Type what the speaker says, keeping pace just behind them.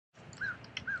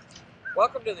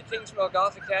Welcome to the Kingsmill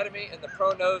Golf Academy and the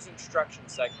Pro Nose Instruction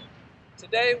segment.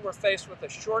 Today we're faced with a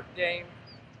short game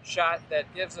shot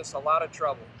that gives us a lot of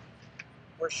trouble.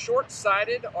 We're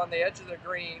short-sighted on the edge of the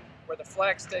green where the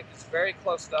flagstick is very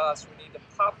close to us. We need to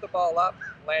pop the ball up,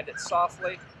 land it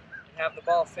softly, and have the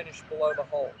ball finish below the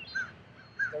hole.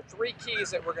 There are three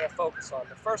keys that we're going to focus on.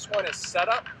 The first one is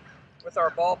setup with our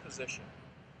ball position.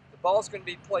 The ball is going to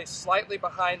be placed slightly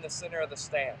behind the center of the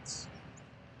stance.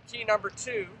 Key number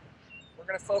two, we're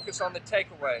going to focus on the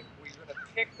takeaway. We're going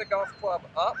to pick the golf club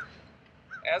up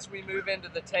as we move into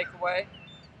the takeaway.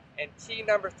 And key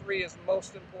number three is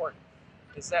most important,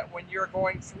 is that when you're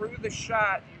going through the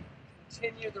shot, you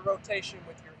continue the rotation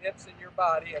with your hips and your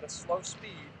body at a slow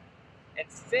speed and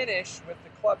finish with the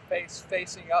club face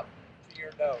facing up to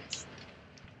your nose.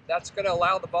 That's going to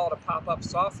allow the ball to pop up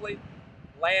softly,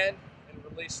 land, and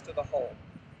release to the hole.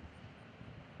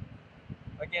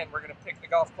 Again, we're going to pick the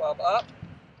golf club up,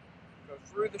 go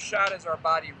through the shot as our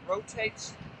body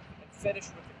rotates, and finish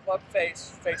with the club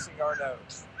face facing our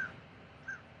nose.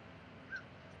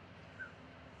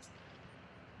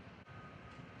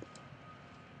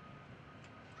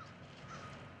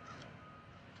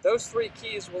 Those three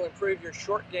keys will improve your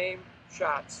short game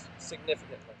shots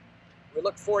significantly. We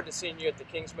look forward to seeing you at the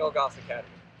Kingsmill Golf Academy.